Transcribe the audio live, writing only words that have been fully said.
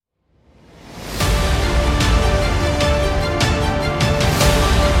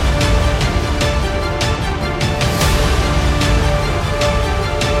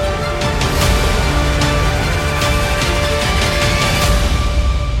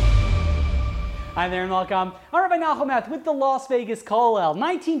Hi there and welcome. I'm Rabbi Nachum with the Las Vegas Kollel.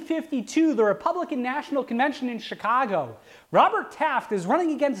 1952, the Republican National Convention in Chicago. Robert Taft is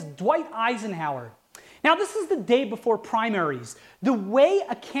running against Dwight Eisenhower. Now, this is the day before primaries. The way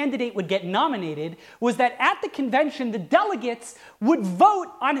a candidate would get nominated was that at the convention, the delegates would vote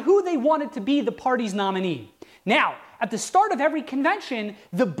on who they wanted to be the party's nominee. Now, at the start of every convention,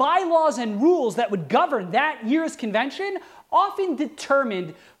 the bylaws and rules that would govern that year's convention often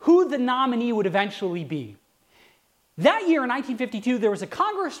determined who the nominee would eventually be. That year in 1952, there was a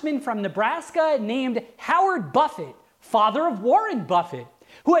congressman from Nebraska named Howard Buffet, father of Warren Buffett,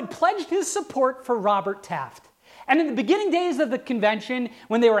 who had pledged his support for Robert Taft. And in the beginning days of the convention,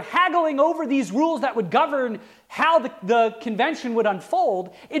 when they were haggling over these rules that would govern how the convention would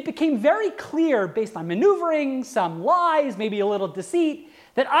unfold, it became very clear, based on maneuvering, some lies, maybe a little deceit,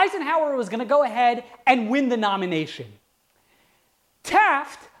 that Eisenhower was going to go ahead and win the nomination.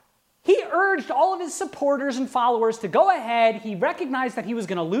 Taft, he urged all of his supporters and followers to go ahead. He recognized that he was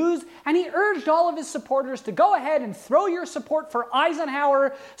going to lose, and he urged all of his supporters to go ahead and throw your support for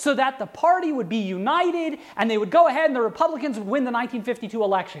Eisenhower so that the party would be united and they would go ahead and the Republicans would win the 1952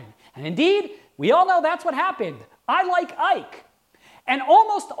 election. And indeed, we all know that's what happened. I like Ike. And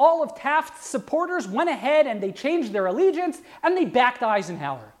almost all of Taft's supporters went ahead and they changed their allegiance and they backed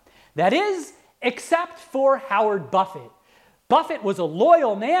Eisenhower. That is, except for Howard Buffett. Buffett was a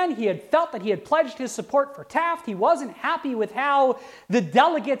loyal man. He had felt that he had pledged his support for Taft. He wasn't happy with how the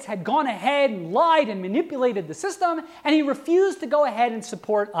delegates had gone ahead and lied and manipulated the system, and he refused to go ahead and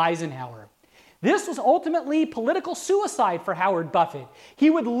support Eisenhower. This was ultimately political suicide for Howard Buffett. He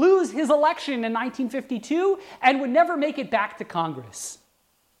would lose his election in 1952 and would never make it back to Congress.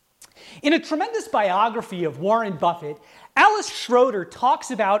 In a tremendous biography of Warren Buffett, Alice Schroeder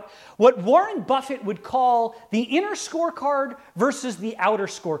talks about what Warren Buffett would call the inner scorecard versus the outer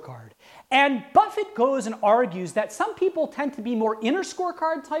scorecard. And Buffett goes and argues that some people tend to be more inner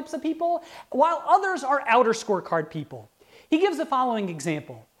scorecard types of people, while others are outer scorecard people. He gives the following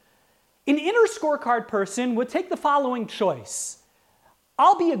example. An inner scorecard person would take the following choice.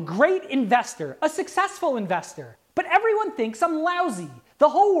 I'll be a great investor, a successful investor, but everyone thinks I'm lousy. The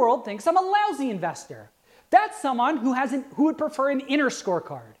whole world thinks I'm a lousy investor. That's someone who would prefer an inner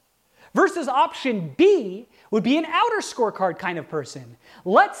scorecard. Versus option B would be an outer scorecard kind of person.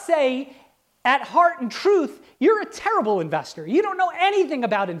 Let's say, at heart and truth, you're a terrible investor. You don't know anything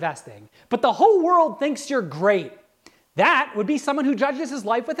about investing, but the whole world thinks you're great. That would be someone who judges his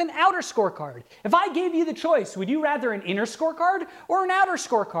life with an outer scorecard. If I gave you the choice, would you rather an inner scorecard or an outer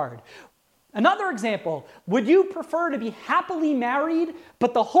scorecard? Another example, would you prefer to be happily married,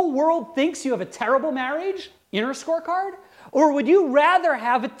 but the whole world thinks you have a terrible marriage, inner scorecard? Or would you rather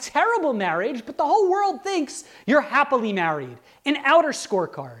have a terrible marriage, but the whole world thinks you're happily married, an outer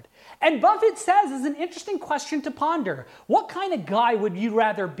scorecard? And Buffett says is an interesting question to ponder. What kind of guy would you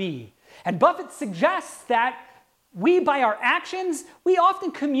rather be? And Buffett suggests that we, by our actions, we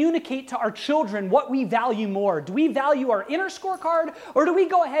often communicate to our children what we value more. Do we value our inner scorecard, or do we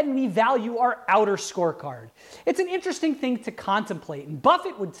go ahead and we value our outer scorecard? It's an interesting thing to contemplate. And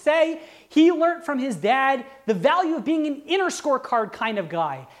Buffett would say he learned from his dad the value of being an inner scorecard kind of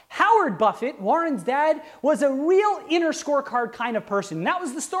guy. Howard Buffett, Warren's dad, was a real inner scorecard kind of person. And that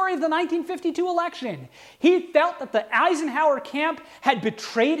was the story of the 1952 election. He felt that the Eisenhower camp had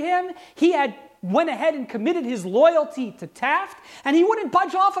betrayed him. He had went ahead and committed his loyalty to Taft, and he wouldn't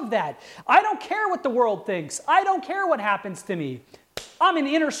budge off of that. I don't care what the world thinks. I don't care what happens to me. I'm an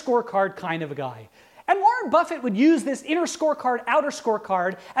inner scorecard kind of a guy. And Warren Buffett would use this inner scorecard, outer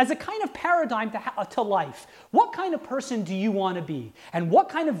scorecard as a kind of paradigm to life. What kind of person do you want to be? And what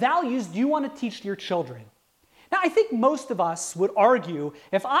kind of values do you want to teach your children? Now, I think most of us would argue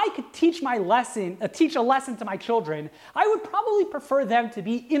if I could teach a lesson to my children, I would probably prefer them to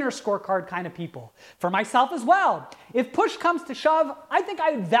be inner scorecard kind of people. For myself as well. If push comes to shove, I think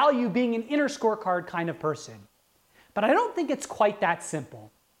I would value being an inner scorecard kind of person. But I don't think it's quite that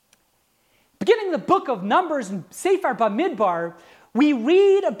simple. Beginning the book of Numbers and Sefer Bamidbar, we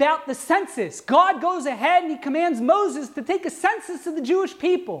read about the census. God goes ahead and he commands Moses to take a census of the Jewish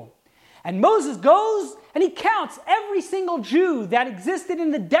people. And Moses goes and he counts every single Jew that existed in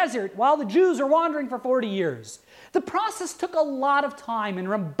the desert while the Jews are wandering for 40 years. The process took a lot of time, and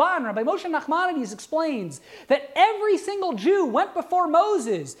Rabbi Moshe Nachmanides explains that every single Jew went before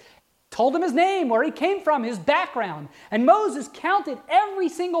Moses, told him his name, where he came from, his background, and Moses counted every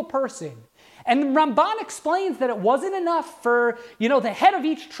single person. And the Ramban explains that it wasn't enough for, the head of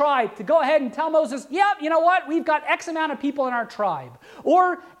each tribe to go ahead and tell Moses, yeah, you know what, we've got X amount of people in our tribe.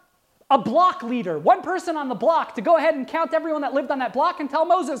 Or a block leader, one person on the block, to go ahead and count everyone that lived on that block and tell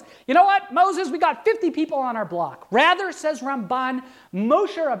Moses, you know what, Moses, we got 50 people on our block. Rather, says Ramban,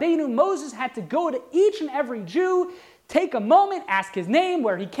 Moshe Rabbeinu, Moses had to go to each and every Jew, take a moment, ask his name,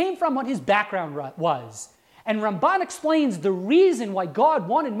 where he came from, what his background was. And Ramban explains the reason why God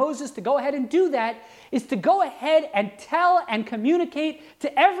wanted Moses to go ahead and do that is to go ahead and tell and communicate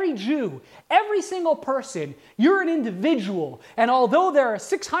to every Jew, every single person, you're an individual. And although there are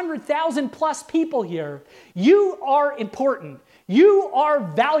 600,000 plus people here, you are important, you are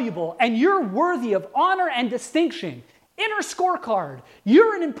valuable, and you're worthy of honor and distinction. Inner scorecard.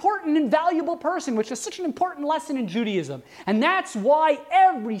 You're an important and valuable person, which is such an important lesson in Judaism. And that's why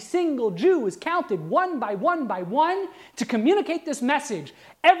every single Jew is counted one by one by one to communicate this message.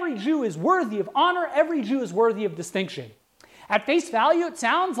 Every Jew is worthy of honor. Every Jew is worthy of distinction. At face value, it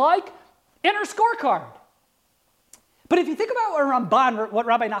sounds like inner scorecard. But if you think about what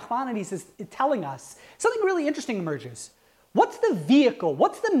Rabbi Nachmanides is telling us, something really interesting emerges. What's the vehicle?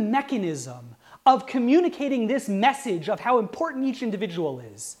 What's the mechanism of communicating this message of how important each individual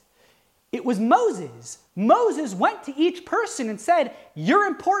is? It was Moses. Moses went to each person and said, you're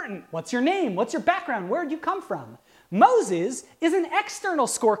important. What's your name? What's your background? Where did you come from? Moses is an external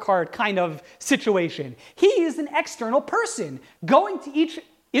scorecard kind of situation. He is an external person going to each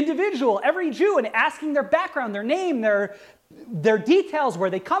individual, every Jew, and asking their background, their name, their details,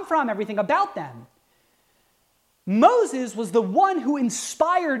 where they come from, everything about them. Moses was the one who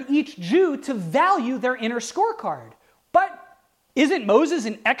inspired each Jew to value their inner scorecard. But isn't Moses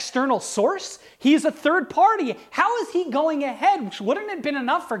an external source? He's a third party. How is he going ahead? Wouldn't it have been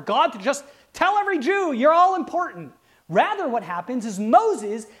enough for God to just tell every Jew, you're all important? Rather, what happens is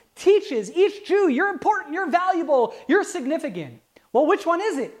Moses teaches each Jew, you're important, you're valuable, you're significant. Well, which one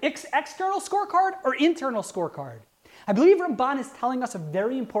is it? External scorecard or internal scorecard? I believe Ramban is telling us a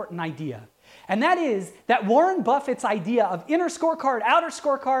very important idea. And that is that Warren Buffett's idea of inner scorecard, outer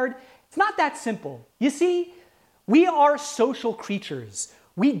scorecard, it's not that simple. You see, we are social creatures.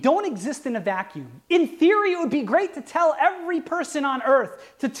 We don't exist in a vacuum. In theory, it would be great to tell every person on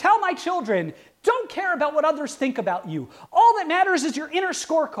earth, to tell my children, don't care about what others think about you. All that matters is your inner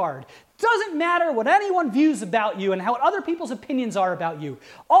scorecard. Doesn't matter what anyone views about you and how other people's opinions are about you.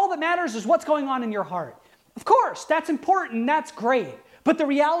 All that matters is what's going on in your heart. Of course, that's important, that's great. But the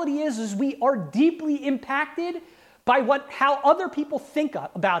reality is we are deeply impacted by how other people think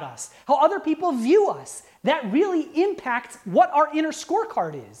about us, how other people view us. That really impacts what our inner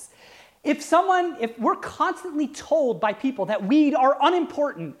scorecard is. If we're constantly told by people that we are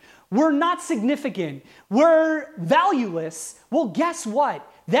unimportant, we're not significant, we're valueless, well, guess what?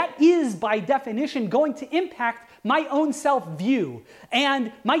 That is, by definition, going to impact my own self-view.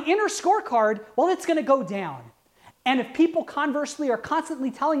 And my inner scorecard, well, it's going to go down. And if people conversely are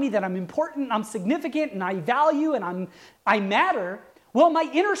constantly telling me that I'm important, I'm significant, and I value, and I matter, well, my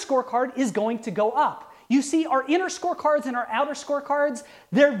inner scorecard is going to go up. You see, our inner scorecards and our outer scorecards,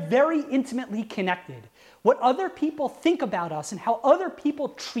 they're very intimately connected. What other people think about us and how other people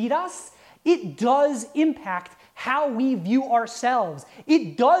treat us, it does impact how we view ourselves.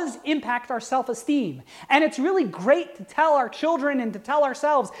 It does impact our self-esteem. And it's really great to tell our children and to tell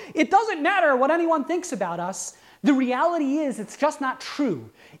ourselves, it doesn't matter what anyone thinks about us. The reality is it's just not true.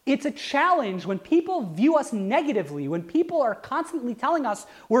 It's a challenge when people view us negatively, when people are constantly telling us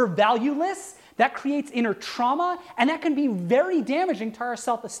we're valueless. That creates inner trauma, and that can be very damaging to our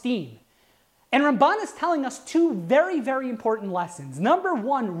self-esteem. And Ramban is telling us two very, very important lessons. Number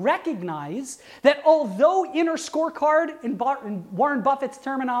one, recognize that although inner scorecard, in Warren Buffett's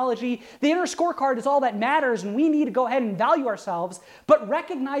terminology, the inner scorecard is all that matters and we need to go ahead and value ourselves, but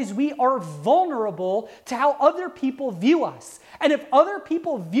recognize we are vulnerable to how other people view us. And if other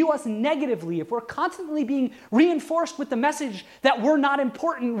people view us negatively, if we're constantly being reinforced with the message that we're not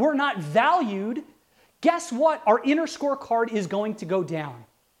important, we're not valued, guess what? Our inner scorecard is going to go down.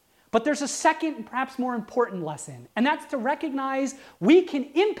 But there's a second and perhaps more important lesson, and that's to recognize we can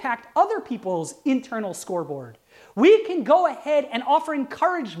impact other people's internal scoreboard. We can go ahead and offer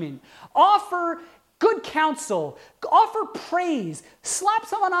encouragement, offer good counsel, offer praise, slap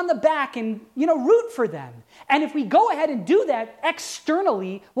someone on the back and, root for them. And if we go ahead and do that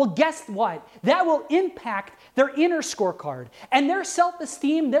externally, well, guess what? That will impact their inner scorecard. And their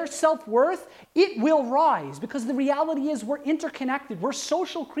self-esteem, their self-worth, it will rise. Because the reality is we're interconnected. We're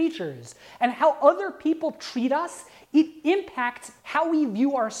social creatures. And how other people treat us, it impacts how we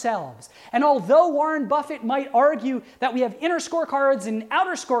view ourselves. And although Warren Buffett might argue that we have inner scorecards and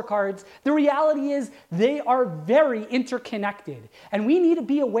outer scorecards, the reality is they are very interconnected. And we need to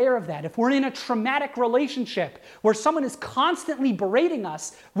be aware of that. If we're in a traumatic relationship where someone is constantly berating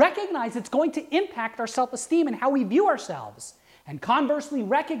us, recognize it's going to impact our self-esteem and how we view ourselves. And conversely,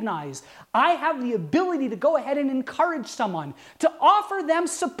 recognize I have the ability to go ahead and encourage someone, to offer them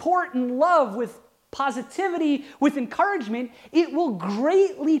support and love with positivity, with encouragement. It will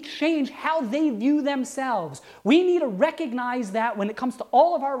greatly change how they view themselves. We need to recognize that when it comes to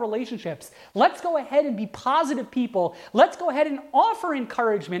all of our relationships. Let's go ahead and be positive people. Let's go ahead and offer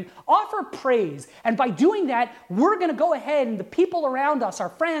encouragement, offer praise. And by doing that, we're going to go ahead and the people around us, our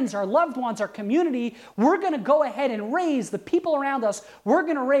friends, our loved ones, our community, we're going to go ahead and raise the people around us. We're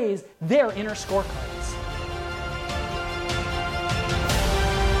going to raise their inner scorecard.